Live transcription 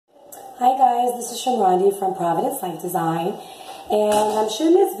Hi guys, this is Shamrondi from Providence Life Design, and I'm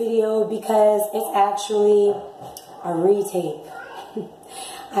shooting this video because it's actually a retake.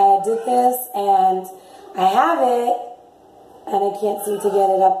 I did this and I have it and I can't seem to get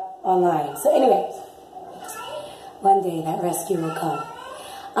it up online. So anyways, one day that rescue will come.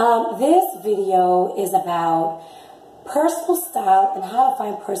 This video is about personal style and how to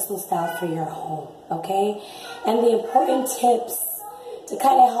find personal style for your home, okay? And the important tips to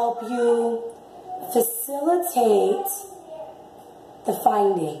kind of help you facilitate the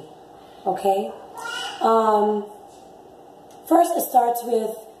finding, okay? First, it starts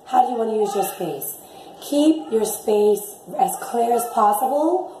with how do you want to use your space. Keep your space as clear as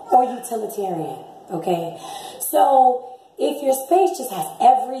possible or utilitarian, okay? So if your space just has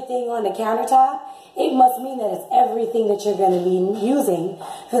everything on the countertop, it must mean that it's everything that you're going to be using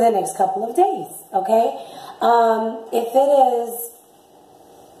for the next couple of days, okay? If it is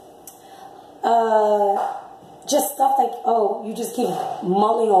just stuff like, oh, you just keep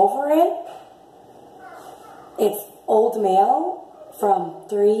mulling over it, it's old mail from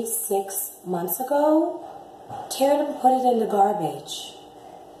 3-6 months ago, tear it and put it in the garbage.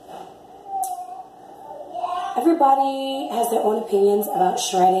 Everybody has their own opinions about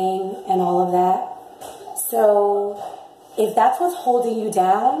shredding and all of that. So if that's what's holding you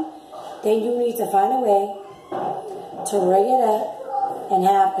down, then you need to find a way to rig it up and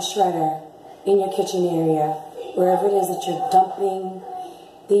have a shredder in your kitchen area, wherever it is that you're dumping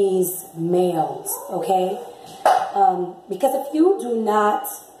these mails, okay? Because if you do not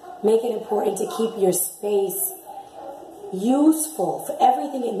make it important to keep your space useful for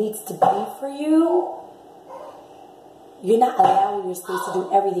everything it needs to be for you, you're not allowing your space to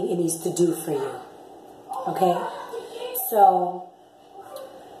do everything it needs to do for you, okay? So,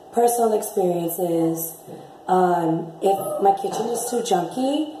 personal experiences, if my kitchen is too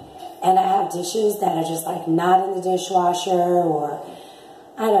junky and I have dishes that are just like not in the dishwasher, or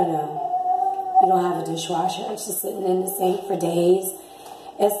I don't know, you don't have a dishwasher, it's just sitting in the sink for days,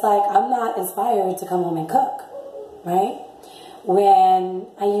 it's like I'm not inspired to come home and cook, right? When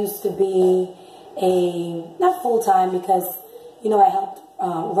I used to be not full-time, because, you know, I helped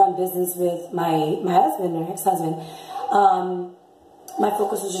run business with my husband or ex-husband, my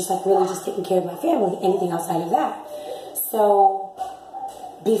focus was just like really just taking care of my family, anything outside of that. So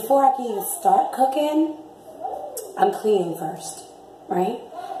before I can even start cooking, I'm cleaning first, right?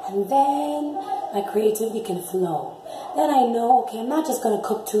 And then my creativity can flow. Then I know, okay, I'm not just going to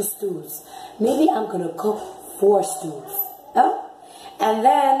cook 2 stews. Maybe I'm going to cook 4 stews. Huh? And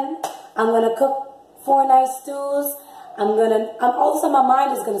then I'm going to cook 4 nice stews. Also my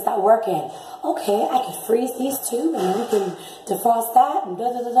mind is going to start working. Okay, I can freeze these 2 and we can defrost that and da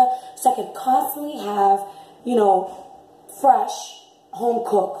da da da. So I can constantly have, you know, fresh, home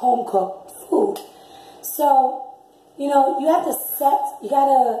cooked food. So, you know, you have to you got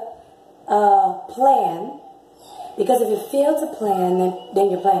to plan, because if you fail to plan, then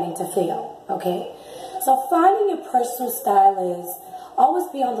you're planning to fail, okay? So finding your personal style is always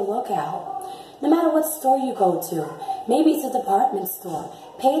be on the lookout. No matter what store you go to, maybe it's a department store,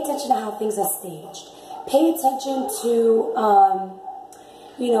 pay attention to how things are staged. Pay attention to,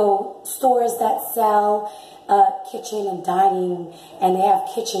 you know, stores that sell kitchen and dining, and they have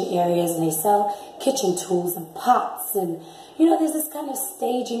kitchen areas, and they sell kitchen tools and pots, and, you know, there's this kind of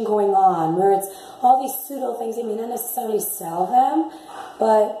staging going on where it's all these pseudo things. They may not necessarily sell them,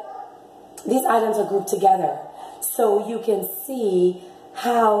 but these items are grouped together so you can see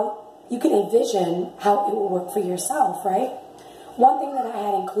how you can envision how it will work for yourself, right? One thing that I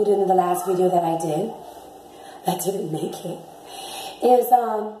had included in the last video that I did, that didn't make it, is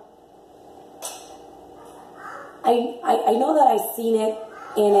I know that I seen it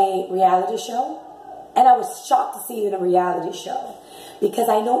in a reality show, and I was shocked to see it in a reality show, because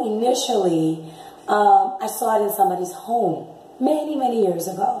I know initially I saw it in somebody's home many, many years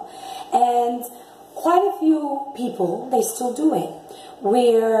ago, and quite a few people, they still do it,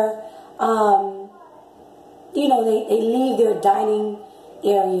 where you know, they leave their dining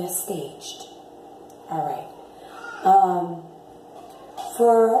area staged. All right.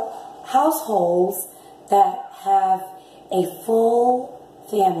 For households that have a full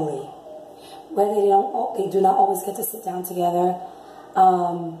family, where they do not always get to sit down together,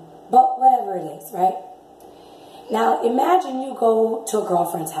 but whatever it is, right? Now, imagine you go to a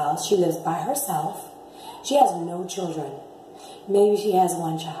girlfriend's house. She lives by herself. She has no children. Maybe she has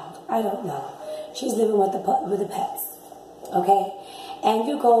 1 child. I don't know. She's living with the pets, okay? And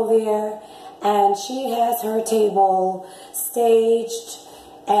you go there, and she has her table staged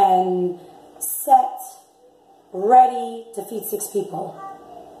and set, ready to feed 6 people.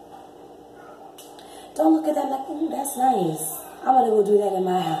 Don't look at that like, ooh, that's nice. I'm going to go do that in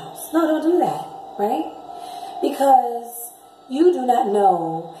my house. No, don't do that, right? Because you do not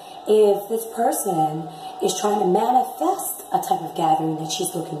know if this person is trying to manifest a type of gathering that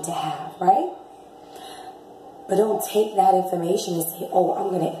she's looking to have, right? But don't take that information and say, oh,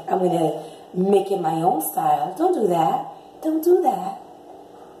 I'm gonna make it my own style. Don't do that. Don't do that.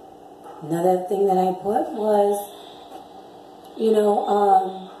 Another thing that I put was,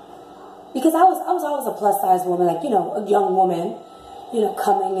 because I was always a plus size woman, like, a young woman,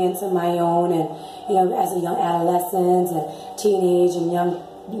 coming into my own, and, as a young adolescent and teenage and young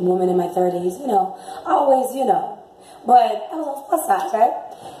woman in my 30s, always, but I was always plus size, right?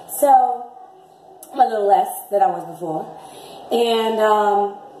 So I'm a little less than I was before. And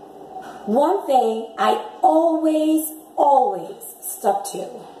one thing I always stuck to,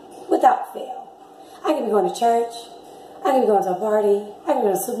 without fail. I can be going to church, I can be going to a party, I can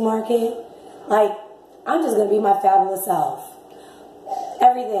go to the supermarket. Like, I'm just going to be my fabulous self.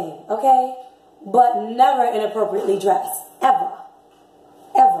 Everything, okay? But never inappropriately dressed. Ever.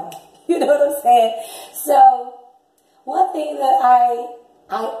 Ever. You know what I'm saying? So, one thing that I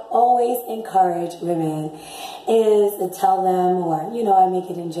always encourage women is to tell them, or, I make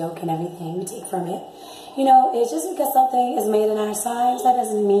it in joke and everything we take from it. It's just because something is made in our size, that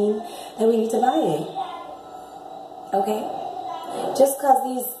doesn't mean that we need to buy it. Okay? Just because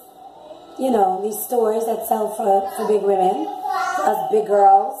these stores that sell for big women, us big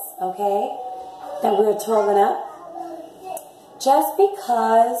girls, okay, that we're twirling up, just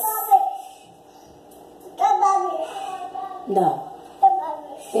because, no,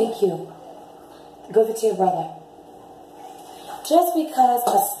 thank you, give it to your brother. Just because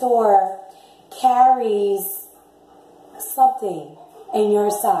a store carries something in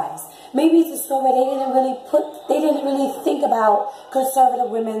your size, maybe it's a store where they didn't really think about conservative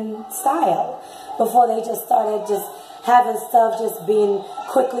women style before they just started just having stuff just being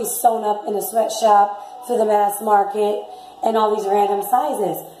quickly sewn up in a sweatshop for the mass market and all these random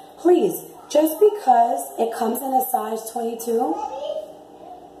sizes. Please, just because it comes in a size 22,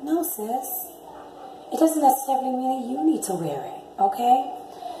 no sis, it doesn't necessarily mean that you need to wear it, okay?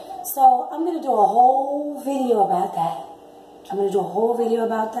 So I'm going to do a whole video about that.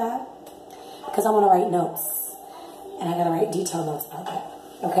 Because I want to write notes. And I got to write detailed notes about that.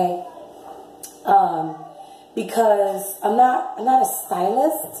 Okay? Because I'm not a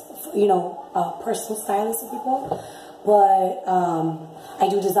stylist, a personal stylist of people. But I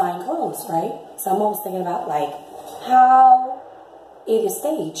do design clothes, right? So I'm always thinking about, like, how it is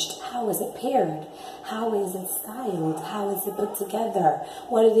staged. How is it paired? How is it styled? How is it put together?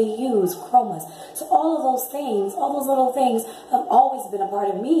 What do they use? Chromas. So all of those things, all those little things have always been a part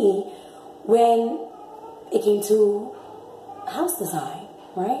of me when it came to house design,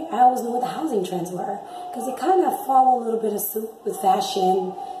 right? I always knew what the housing trends were because they kind of follow a little bit of suit with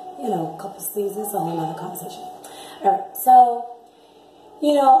fashion, a couple sleeves. This is a whole other conversation. All right, so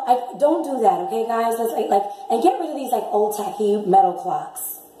I don't do that, okay, guys? Let's and get rid of these old tacky metal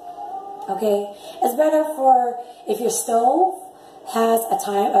clocks. Okay, it's better for if your stove has a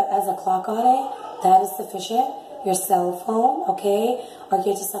clock on it, that is sufficient. Your cell phone, okay, or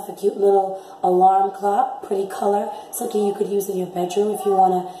get yourself a cute little alarm clock, pretty color, something you could use in your bedroom if you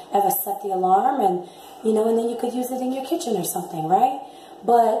want to ever set the alarm, and and then you could use it in your kitchen or something, right?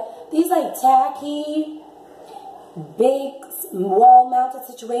 But these tacky, big wall-mounted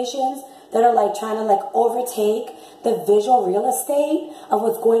situations that are trying to overtake the visual real estate of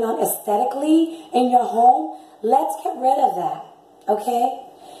what's going on aesthetically in your home, let's get rid of that, okay?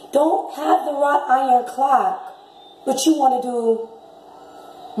 Don't have the wrought iron clock, but you want to do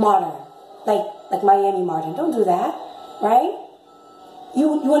modern, like Miami modern. Don't do that, right? You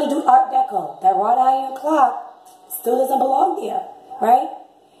want to do Art Deco. That wrought iron clock still doesn't belong there, right?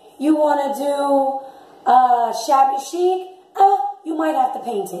 You want to do shabby chic, you might have to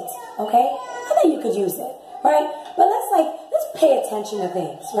paint it, okay? And then you could use it, right? But let's pay attention to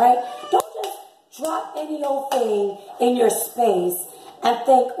things, right? Don't just drop any old thing in your space and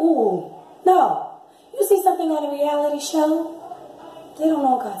think, ooh, no. You see something on a reality show, they don't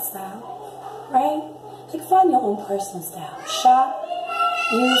know God's style, right? Find your own personal style. Shop,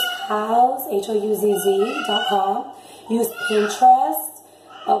 use Houzz, HOUZZ.com, use Pinterest,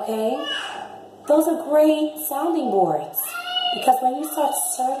 okay? Those are great sounding boards because when you start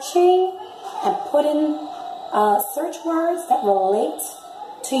searching and put in search words that relate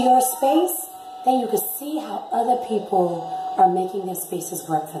to your space, then you can see how other people are making their spaces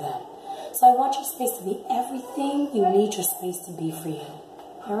work for them. So I want your space to be everything you need your space to be for you.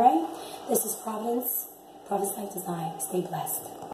 All right? This is Providence Life Design. Stay blessed.